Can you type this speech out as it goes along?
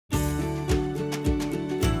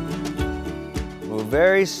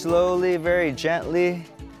very slowly, very gently.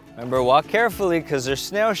 Remember, walk carefully because there's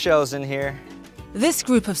snail shells in here. This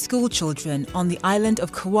group of school children on the island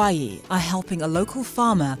of Kauai are helping a local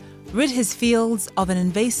farmer rid his fields of an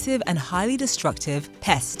invasive and highly destructive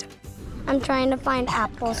pest. I'm trying to find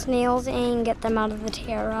apple snails and get them out of the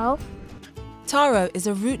taro. Taro is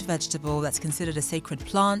a root vegetable that's considered a sacred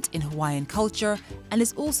plant in Hawaiian culture and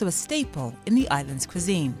is also a staple in the island's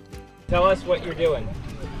cuisine. Tell us what you're doing.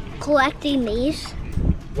 Collecting these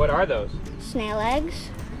What are those? snail eggs.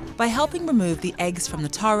 By helping remove the eggs from the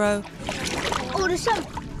taro, Oh, there's some.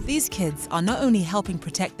 these kids are not only helping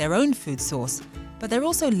protect their own food source, but they're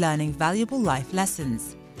also learning valuable life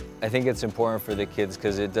lessons. I think it's important for the kids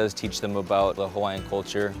because it does teach them about the Hawaiian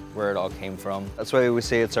culture, where it all came from. That's why we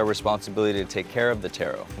say it's our responsibility to take care of the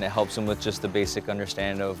taro. And it helps them with just the basic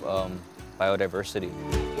understanding of biodiversity.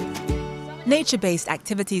 Nature-based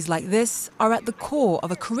activities like this are at the core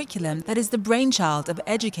of a curriculum that is the brainchild of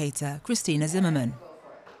educator Christina Zimmerman.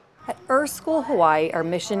 At Earth School Hawaii, our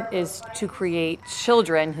mission is to create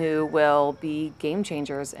children who will be game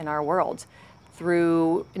changers in our world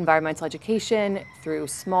through environmental education, through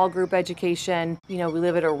small group education. You know, we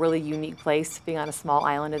live at a really unique place, being on a small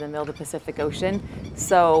island in the middle of the Pacific Ocean.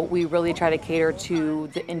 So we really try to cater to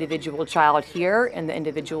the individual child here and the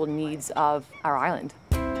individual needs of our island.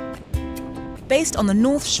 Based on the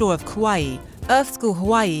North Shore of Kauai, Earth School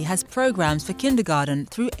Hawaii has programs for kindergarten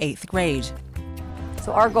through 8th grade.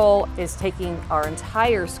 So our goal is taking our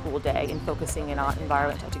entire school day and focusing in on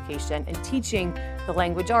environmental education and teaching the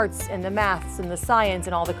language arts and the maths and the science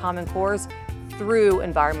and all the common cores through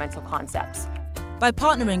environmental concepts. By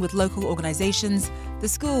partnering with local organizations, the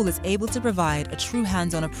school is able to provide a true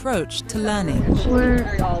hands-on approach to learning.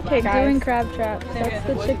 We're doing crab traps. That's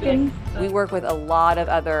the chicken. We work with a lot of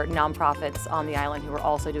other nonprofits on the island who are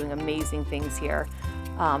also doing amazing things here.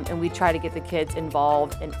 And we try to get the kids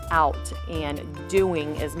involved and out and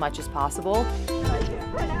doing as much as possible.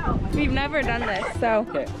 We've never done this, so.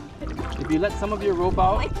 Okay. If you let some of your rope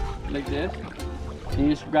out like this, and you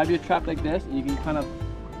just grab your trap like this, and you can kind of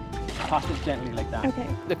toss it gently like that. Okay.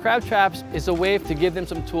 The crab traps is a way to give them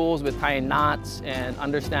some tools with tying knots and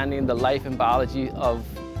understanding the life and biology of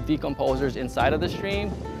decomposers inside of the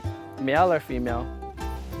stream. Male or female?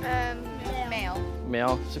 Male.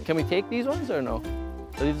 Male. So can we take these ones or no?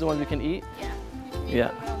 So these are the ones we can eat? Yeah.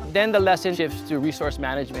 Yeah. Then the lesson shifts to resource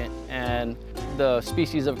management and the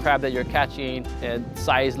species of crab that you're catching and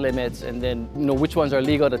size limits, and then which ones are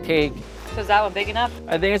legal to take. So is that one big enough?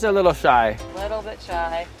 I think it's a little shy. A little bit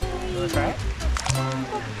shy.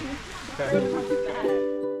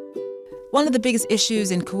 One of the biggest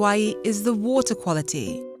issues in Kauai is the water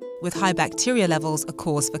quality, with high bacteria levels a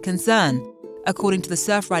cause for concern, according to the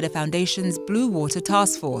Surfrider Foundation's Blue Water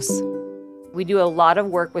Task Force. We do a lot of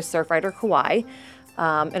work with Surfrider Kauai,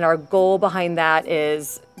 and our goal behind that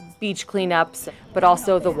is beach cleanups, but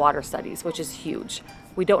also the water studies, which is huge.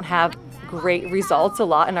 We don't have great results a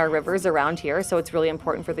lot in our rivers around here, so it's really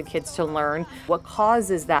important for the kids to learn what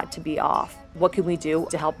causes that to be off. What can we do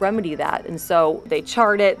to help remedy that? And so they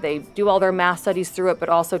chart it, they do all their math studies through it, but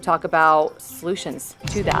also talk about solutions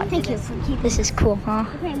to that. Thank you. This is cool, huh?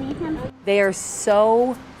 They are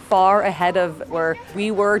so far ahead of where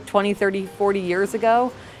we were 20, 30, 40 years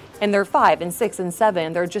ago. And they're 5 and 6 and 7,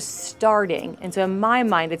 and they're just starting. And so in my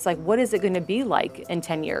mind, it's like, what is it gonna be like in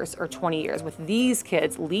 10 years or 20 years with these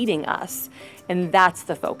kids leading us? And that's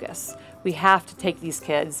the focus. We have to take these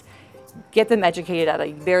kids, get them educated at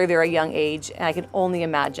a very, very young age, and I can only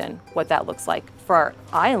imagine what that looks like for our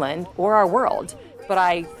island or our world. But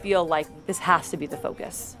I feel like this has to be the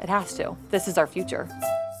focus. It has to. This is our future.